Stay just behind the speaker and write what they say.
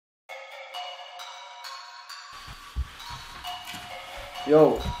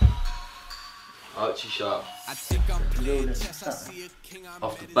Yo. Archie Sharp. Yo.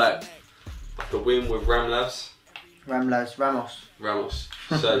 Off the back. The win with ramlavs. Ramos.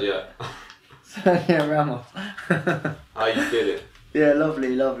 Sergio. Yeah, Ramos. How you feeling? Yeah,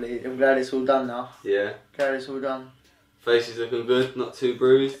 lovely. I'm glad it's all done now. Yeah. Glad it's all done. Face is looking good, not too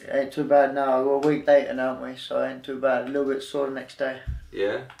bruised. It ain't too bad now. We're a week later now, aren't we? So it ain't too bad. A little bit sore the next day.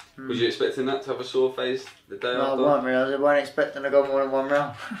 Yeah. Was you expecting that to have a sore face the day No, after? I weren't really. I wasn't expecting to go more than one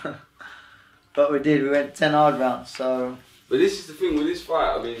round. But we did. We went 10 hard rounds, so... But this is the thing with this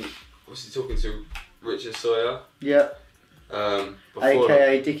fight. I mean, obviously talking to Richard Sawyer. Yep.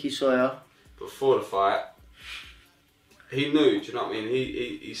 AKA Dickie Sawyer. Before the fight, he knew, do you know what I mean?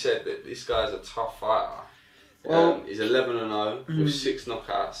 He said that this guy's a tough fighter. Well, he's 11-0 with 6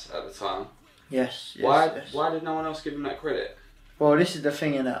 knockouts at the time. Yes. Why did no one else give him that credit? Well, this is the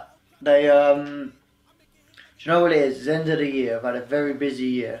thing in that. They, do you know what it is? It's the end of the year. I've had a very busy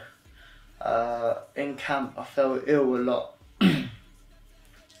year. In camp, I felt ill a lot.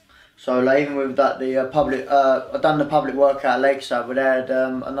 So, like, even with that, the public, I done the public workout at Lakeside, but they had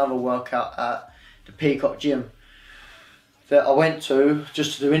another workout at the Peacock Gym that I went to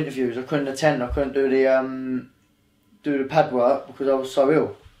just to do interviews. I couldn't attend. I couldn't do the pad work because I was so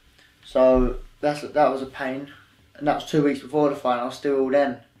ill. So that was a pain, and that was 2 weeks before the fight. I was still ill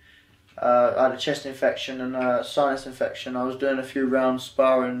then. I had a chest infection and a sinus infection. I was doing a few rounds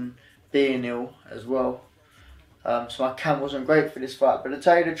sparring, being ill as well. So my camp wasn't great for this fight. But to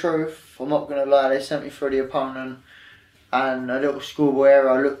tell you the truth, I'm not going to lie, they sent me through the opponent and a little schoolboy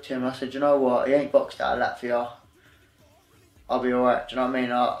error. I looked at him and I said, you know what, he ain't boxed out of Latvia. I'll be alright, do you know what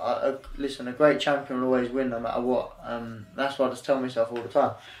I mean? Listen, a great champion will always win no matter what. That's what I just tell myself all the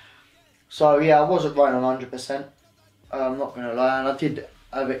time. So yeah, I wasn't right on 100%. I'm not going to lie, and I did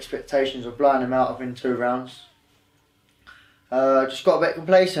have expectations of blowing him out within 2 rounds. Just got a bit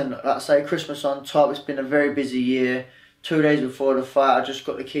complacent. Like I say, Christmas on top. It's been a very busy year. 2 days before the fight, I just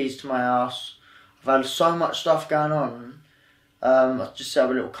got the keys to my house. I've had so much stuff going on. I just set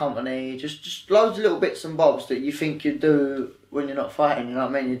up a little company. Just loads of little bits and bobs that you think you do when you're not fighting. You know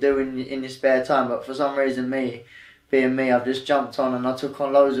what I mean? You do in your spare time. But for some reason, being me, I've just jumped on and I took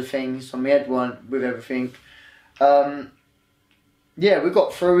on loads of things. On my head one with everything. Yeah, we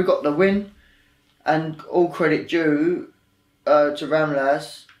got through. We got the win, and all credit due to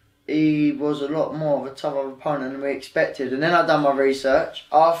Ramlavs. He was a lot more of a tougher opponent than we expected. And then I done my research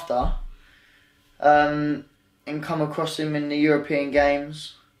after, and come across him in the European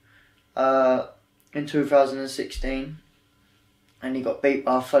Games in 2016, and he got beat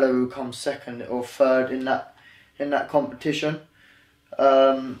by a fellow who comes second or third in that competition.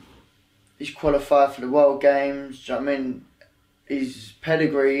 He's qualified for the World Games. Do you know what I mean? His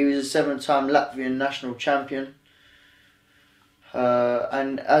pedigree, he was a 7-time Latvian national champion.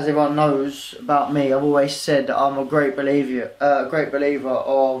 And as everyone knows about me, I've always said that I'm a great believer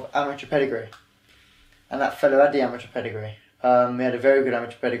of amateur pedigree. And that fellow had the amateur pedigree. He had a very good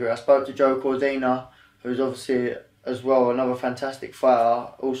amateur pedigree. I spoke to Joe Cordina, who's obviously as well another fantastic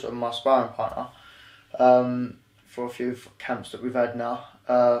fighter, also my sparring partner, for a few camps that we've had now.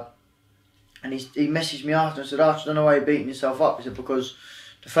 And he messaged me after and said, "Archie, I don't know why you're beating yourself up." He said, "Because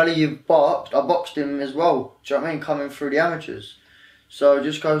the fella you boxed, I boxed him as well. Do you know what I mean? Coming through the amateurs." So it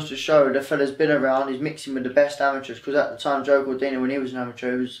just goes to show the fella's been around, he's mixing with the best amateurs. Because at the time, Joe Cordina, when he was an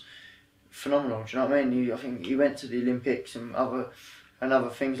amateur, he was phenomenal. Do you know what I mean? I think he went to the Olympics and other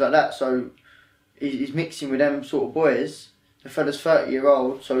things like that. So he's mixing with them sort of boys. The fella's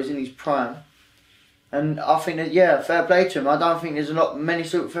 30-year-old, so he's in his prime. And I think that, yeah, fair play to him. I don't think there's many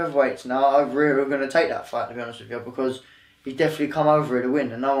super featherweights now over here who are going to take that fight, to be honest with you, because he definitely come over here to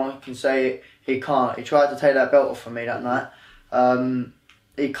win, and no one can say he can't. He tried to take that belt off from me that night.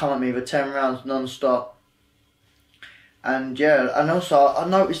 He come at me for 10 rounds non-stop. And yeah, and also I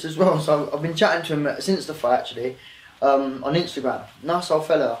noticed as well, so I've been chatting to him since the fight actually, on Instagram. Nice old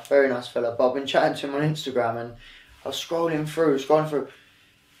fella, very nice fella, but I've been chatting to him on Instagram and I was scrolling through.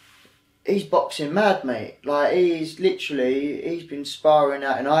 He's boxing mad, mate. Like, he's been sparring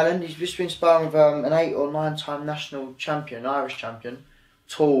out in Ireland. He's just been sparring with an 8 or 9 time national champion, Irish champion.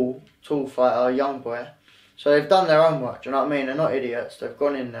 Tall fighter, young boy. So they've done their own work, do you know what I mean? They're not idiots. They've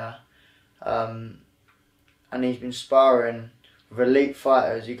gone in there. And he's been sparring with elite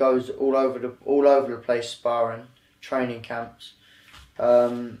fighters. He goes all over the place sparring, training camps.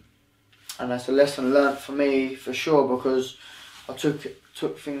 And that's a lesson learnt for me, for sure, because I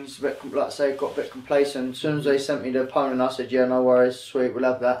took things a bit, like I say, got a bit complacent. As soon as they sent me the opponent, I said, yeah, no worries, sweet, we'll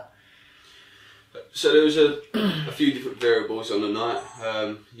have that. So there was a few different variables on the night.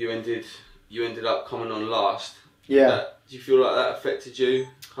 You ended up coming on last. Yeah. Do you feel like that affected you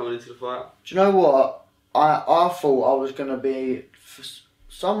coming into the fight? Do you know what? I thought I was going to be...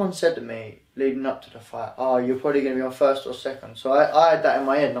 Someone said to me leading up to the fight, oh, you're probably going to be on first or second. So I had that in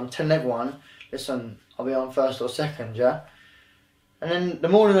my head, and I'm telling everyone, listen, I'll be on first or second, yeah? And then the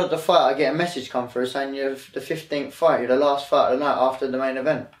morning of the fight, I get a message come through saying you're the 15th fight, you're the last fight of the night after the main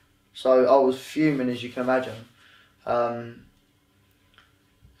event. So I was fuming, as you can imagine.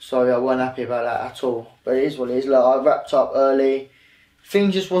 So I wasn't happy about that at all. But it is what it is. Look, I wrapped up early.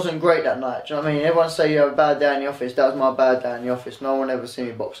 Things just wasn't great that night. Do you know what I mean? Everyone say you have a bad day in the office. That was my bad day in the office. No one ever see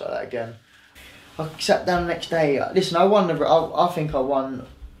me box like that again. I sat down the next day. Listen, I think I won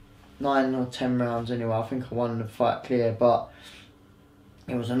 9 or 10 rounds anyway. I think I won the fight clear, but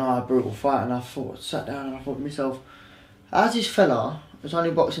it was another brutal fight. And I sat down and I thought to myself, how's this fella who's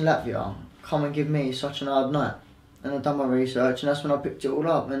only boxing Latvia come and give me such an hard night? And I've done my research, and that's when I picked it all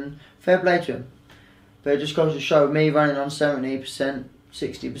up. And fair play to him. But it just goes to show me running on 70%,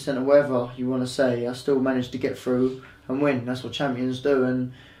 60% or whatever you want to say, I still managed to get through and win. That's what champions do,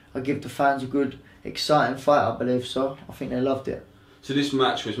 and I give the fans a good, exciting fight, I believe. So I think they loved it. So this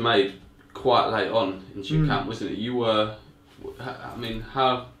match was made quite late on into your camp, wasn't it? You were, I mean,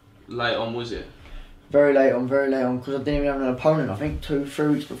 how late on was it? Very late on, because I didn't even have an opponent. I think 2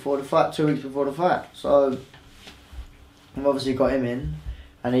 weeks before the fight, 2 weeks before the fight. So I've obviously got him in.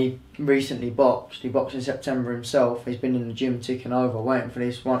 And he recently boxed. He boxed in September himself. He's been in the gym ticking over, waiting for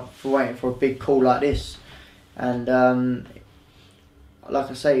a big call like this. And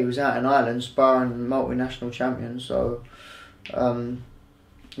like I say, he was out in Ireland sparring multinational champions. So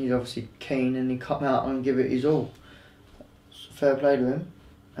he's obviously keen, and he come out and give it his all. So fair play to him.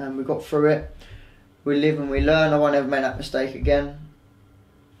 And we got through it. We live and we learn. I won't ever make that mistake again.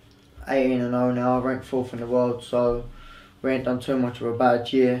 18-0 now. I rank 4th in the world. So we ain't done too much of a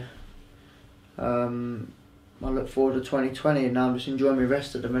bad year. I look forward to 2020, and now I'm just enjoying my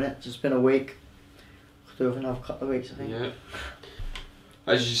rest at the minute. It's been a week. I'll do it for another couple of weeks, I think. Yeah.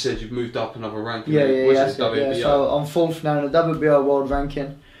 As you said, you've moved up another ranking. Yeah. So I'm 4th now in the WBO world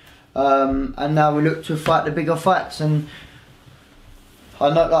ranking. And now we look to fight the bigger fights. And I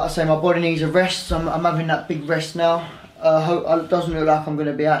know, like I say, my body needs a rest. So I'm having that big rest now. It doesn't look like I'm going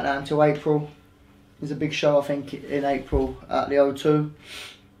to be out now until April. There's a big show, I think, in April at the O2.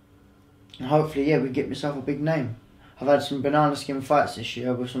 And hopefully, yeah, we get myself a big name. I've had some banana skin fights this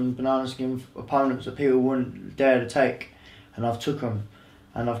year with some banana skin opponents that people wouldn't dare to take. And I've took them.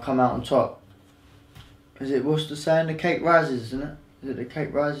 And I've come out on top. What's the saying? The cake rises, isn't it? Is it the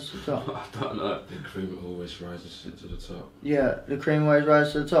cake rises to the top? I don't know. The cream always rises to the top. Yeah, the cream always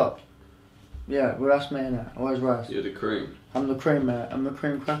rises to the top. Yeah, well that's me, innit? Always rise. You're the cream. I'm the cream, mate. I'm the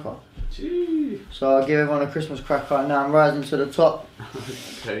cream cracker. Gee. So I give everyone a Christmas cracker, and now I'm rising to the top.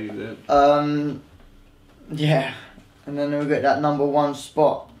 Okay then. Yeah, and then we'll get that #1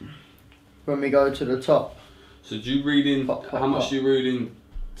 spot when we go to the top. So do you read in? How much do you read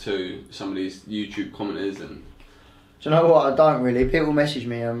into some of these YouTube commenters and? Do you know what? I don't really. People message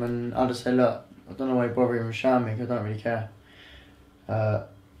me and I just say, look, I don't know why you're bothering with showing me, because I don't really care. A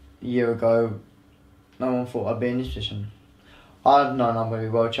year ago, no one thought I'd be in this position. I've known I'm going to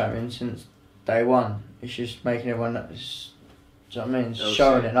be world champion since day one. It's just making everyone, do you know what I mean?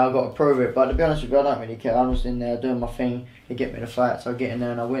 Showing it, and I've got to prove it. But to be honest with you, I don't really care. I'm just in there doing my thing. They get me the fight, so I get in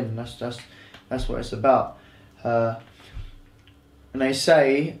there and I win. That's what it's about. And they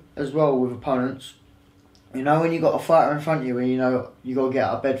say as well with opponents, you know, when you got a fighter in front of you, where you know you got to get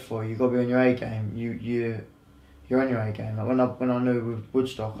out of bed for, you got to be on your A game. You're on your A game. Like when I knew with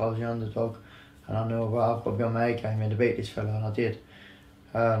Woodstock I was the underdog, and I knew, well, I've got to be on my A game and to beat this fella, and I did.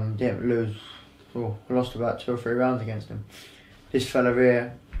 Didn't lose. I lost about 2 or 3 rounds against him. This fella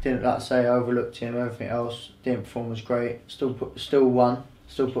here, didn't, like I say, I overlooked him. Everything else, didn't perform as great. Still won.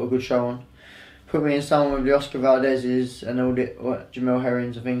 Still put a good show on. Put me in someone with the Oscar Valdez's and all the Jamel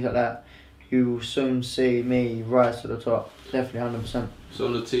Herrings and things like that. You will soon see me rise to the top. Definitely 100%. So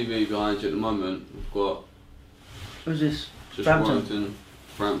on the TV behind you at the moment, we've got. Who's this? Just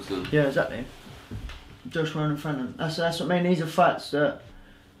Frampton. Yeah, exactly. Josh Warren and Frampton. That's what I mean. These are fights that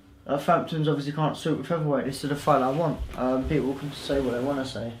Frampton's obviously can't suit with featherweight. This is the fight I want. People can say what they want to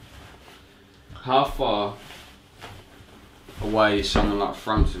say. How far away is someone like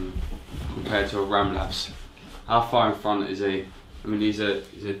Frampton compared to a ramlavs? How far in front is he? I mean, he's a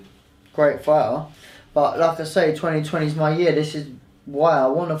great fighter, but like I say, 2020 is my year. This is why I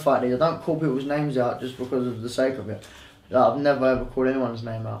want to fight these. I don't call people's names out just because of the sake of it. Like, I've never ever called anyone's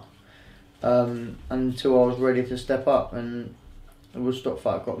name out until I was ready to step up, and the Woodstock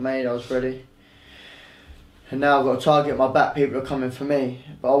fight got made. I was ready, and now I've got a target at my back. People are coming for me,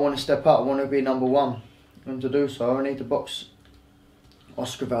 but I want to step up. I want to be #1. And to do so, I need to box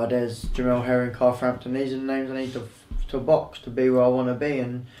Oscar Valdez, Jamel Herring, Carl Frampton. These are the names I need to box to be where I want to be,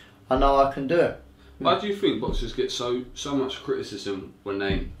 and I know I can do it. Why do you think boxers get so much criticism when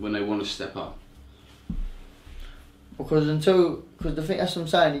they want to step up? Because the thing, that's what I'm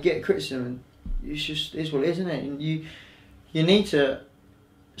saying, you get criticism, and it's just is what it is, isn't it? And you need to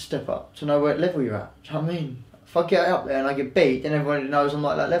step up to know what level you're at. Do you know what I mean? If I get up there and I get beat, then everybody knows I'm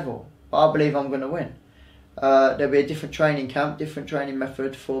not at that level. But I believe I'm going to win. There'll be a different training camp, different training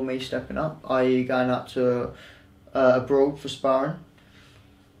method for me stepping up, i.e. going up to abroad for sparring.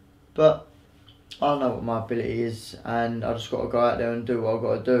 But I know what my ability is, and I just got to go out there and do what I've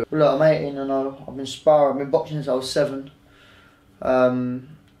got to do. Look, I'm 18 and I've been sparring, I've been boxing since I was 7.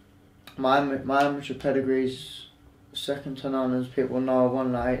 My amateur pedigree's second to none, as people know. I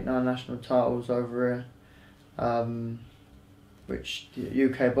won like 8-9 national titles over here, which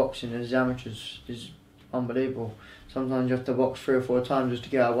UK boxing as amateurs is unbelievable. Sometimes you have to box 3 or 4 times just to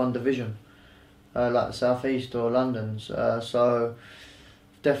get out of one division, like the South East or London's. So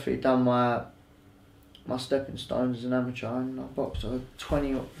I've definitely done my stepping stones as an amateur, and I boxed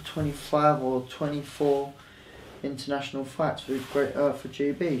 25 or 24 international fights for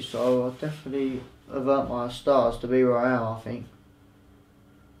GB. So I definitely have earned my stars to be where I am. I think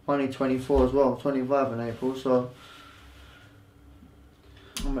only 24 as well, 25 in April. So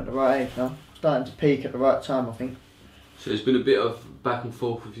I'm at the right age now. Starting to peak at the right time, I think. So there's been a bit of back and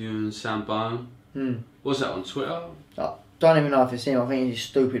forth with you and Sam Byrne. Was that on Twitter? I don't even know if it's him. I think he's his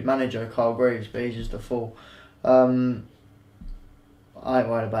stupid manager, Carl Greaves, but he's just a fool. I ain't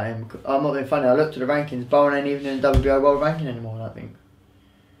worried about him. I'm not being funny. I looked at the rankings. Byrne ain't even in the WBO world ranking anymore, I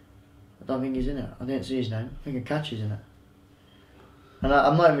don't think he's in it. I didn't see his name. I think Akachi's in it. And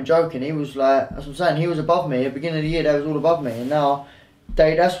I'm not even joking. He was like, that's what I'm saying, he was above me. At the beginning of the year, they was all above me. And now,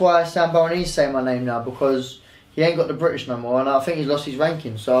 that's why Sam Byrne needs to say my name now, because he ain't got the British no more. And I think he's lost his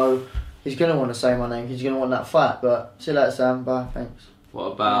ranking. So he's going to want to say my name. He's going to want that fight. But see you later, Sam. Bye. Thanks.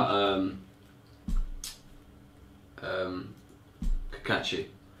 What about Kakachi?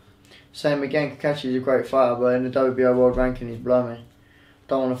 Same again. Kakachi's a great fighter, but in the WBO world ranking, he's below me.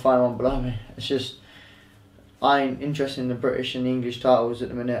 Don't want to find one below me. It's just, I ain't interested in the British and the English titles at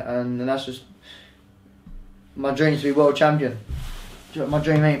the minute, and that's just my dream to be world champion. My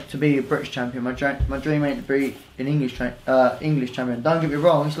dream ain't to be a British champion. My dream ain't to be an English champion. Don't get me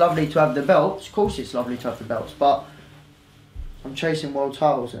wrong. It's lovely to have the belts. Of course, it's lovely to have the belts, but I'm chasing world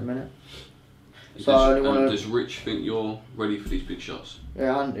titles at the minute. So does Rich think you're ready for these big shots?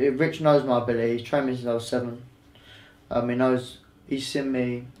 Yeah, and Rich knows my ability. He's trained me since I was 7. He knows. He's seen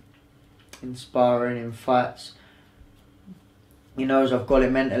me in sparring, in fights. He knows I've got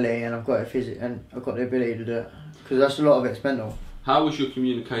it mentally, and I've got it physically, and I've got the ability to do it. Because that's a lot of it's mental. How was your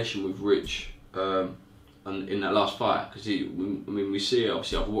communication with Rich in that last fight? Because we see,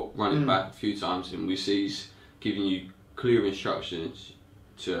 obviously, I've run it back a few times, and we see he's giving you clear instructions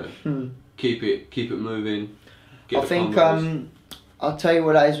to keep it moving. I think I'll tell you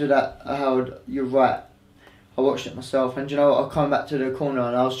what that is with that, Howard. You're right. I watched it myself, and you know what? I come back to the corner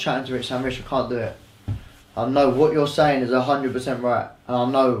and I was chatting to Rich, saying, Rich, I can't do it. I know what you're saying is 100% right, and I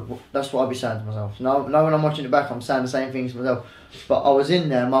know that's what I'll be saying to myself. Now when I'm watching it back, I'm saying the same things to myself. But I was in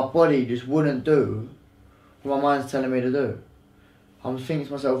there, my body just wouldn't do what my mind's telling me to do. I'm thinking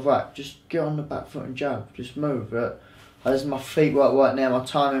to myself, right, just get on the back foot and jab, just move. Just my feet weren't right there, my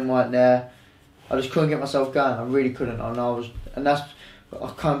timing weren't there. I just couldn't get myself going. I really couldn't, I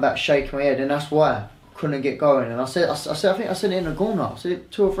come back shaking my head, and that's why I couldn't get going. And I think I said it in the corner. I said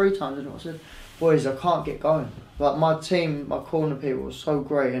it 2 or 3 times, and I said, boys, I can't get going. Like, my team, my corner people were so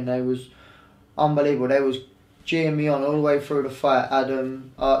great, and they was unbelievable. They was cheering me on all the way through the fight.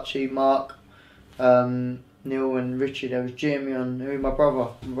 Adam, Archie, Mark, Neil and Richie, they was cheering me on. My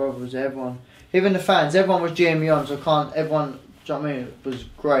brother was there, everyone. Even the fans, everyone was cheering me on, so everyone, do you know what I mean? It was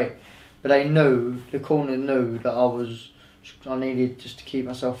great. But the corner knew that I needed just to keep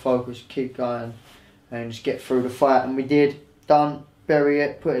myself focused, keep going, and just get through the fight. And we did. Done. Bury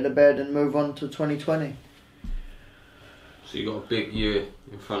it, put it to bed, and move on to 2020. So you got a big year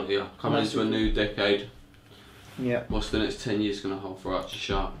in front of you, coming into a new decade. Yeah. What's the next 10 years going to hold for Archie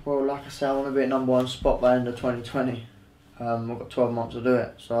Sharp? Well, like I said, I want to be at #1 spot by the end of 2020. I've got 12 months to do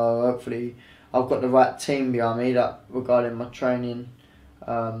it, so hopefully I've got the right team behind me regarding my training.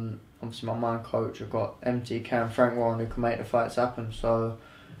 Obviously my mind coach, I've got MT Cam Frank Warren who can make the fights happen, so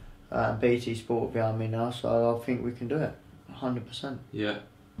BT Sport behind me now, so I think we can do it. 100%. Yeah.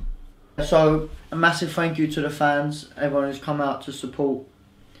 So a massive thank you to the fans, everyone who's come out to support.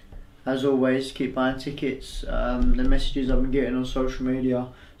 As always, keep buying tickets, the messages I've been getting on social media.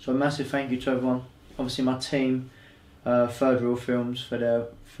 So a massive thank you to everyone. obviously my team, Third Reel Films, for their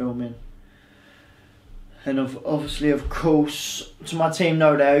filming. And obviously, of course, to my team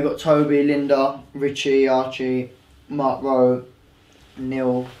now there, we've got Toby, Linda, Richie, Archie, Mark Rowe,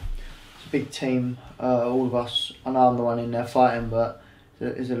 Neil. It's a big team, all of us. I know I'm the one in there fighting, but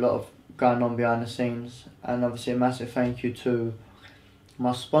there's a lot of going on behind the scenes. And obviously a massive thank you to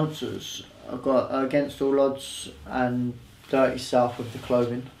my sponsors. I've got Against All Odds and Dirty South with the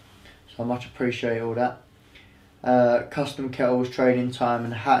clothing, so I much appreciate all that. Custom Kettles, Trading Time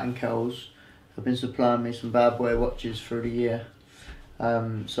and Hat and Kettles have been supplying me some bad boy watches through the year.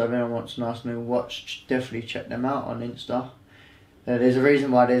 So if anyone wants a nice new watch, definitely check them out on Insta. There's a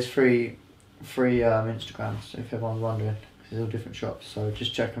reason why there's free Instagrams, if everyone's wondering, because they're all different shops, so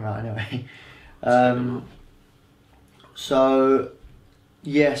just check them out anyway. So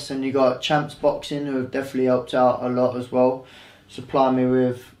yes, and you got Champs Boxing, who have definitely helped out a lot as well, supplying me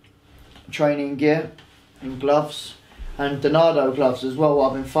with training gear and gloves. And Donado gloves as well, what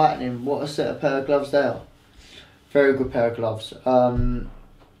I've been fighting in. What a set of pair of gloves they are. Very good pair of gloves.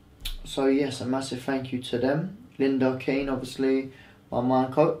 So yes, a massive thank you to them. Linda Keane, obviously, my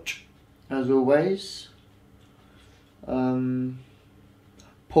mind coach, as always. Paul,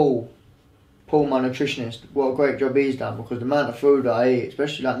 my nutritionist, what a great job he's done, because the amount of food that I eat,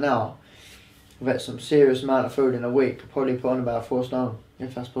 especially like now, I've had some serious amount of food in a week. I'll probably put on about 4 stone,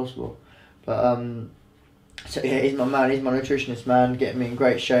 if that's possible. But so yeah, he's my man, he's my nutritionist, man, getting me in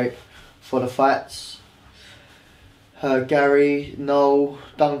great shape for the fights. Gary, Noel,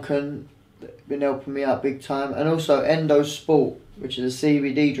 Duncan, been helping me out big time. And also Endo Sport, which is a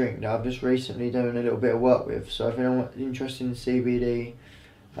CBD drink that I've just recently doing a little bit of work with. So if anyone's interested in CBD,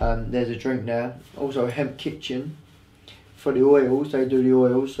 there's a drink there. Also Hemp Kitchen for the oils, they do the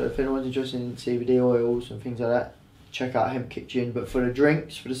oils. So if anyone's interested in CBD oils and things like that, check out Hemp Kitchen. But for the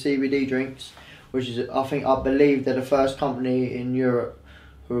drinks, for the CBD drinks, which is, I believe they're the first company in Europe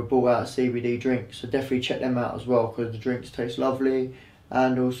who have brought out CBD drinks. So definitely check them out as well, because the drinks taste lovely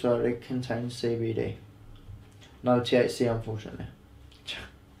and also they contain CBD. No THC, unfortunately.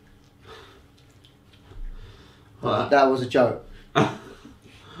 That was a joke.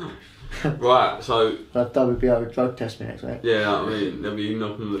 Right, so... WBO drug test me next week. Yeah, I mean, they'll be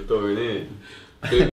knocking on the door in here.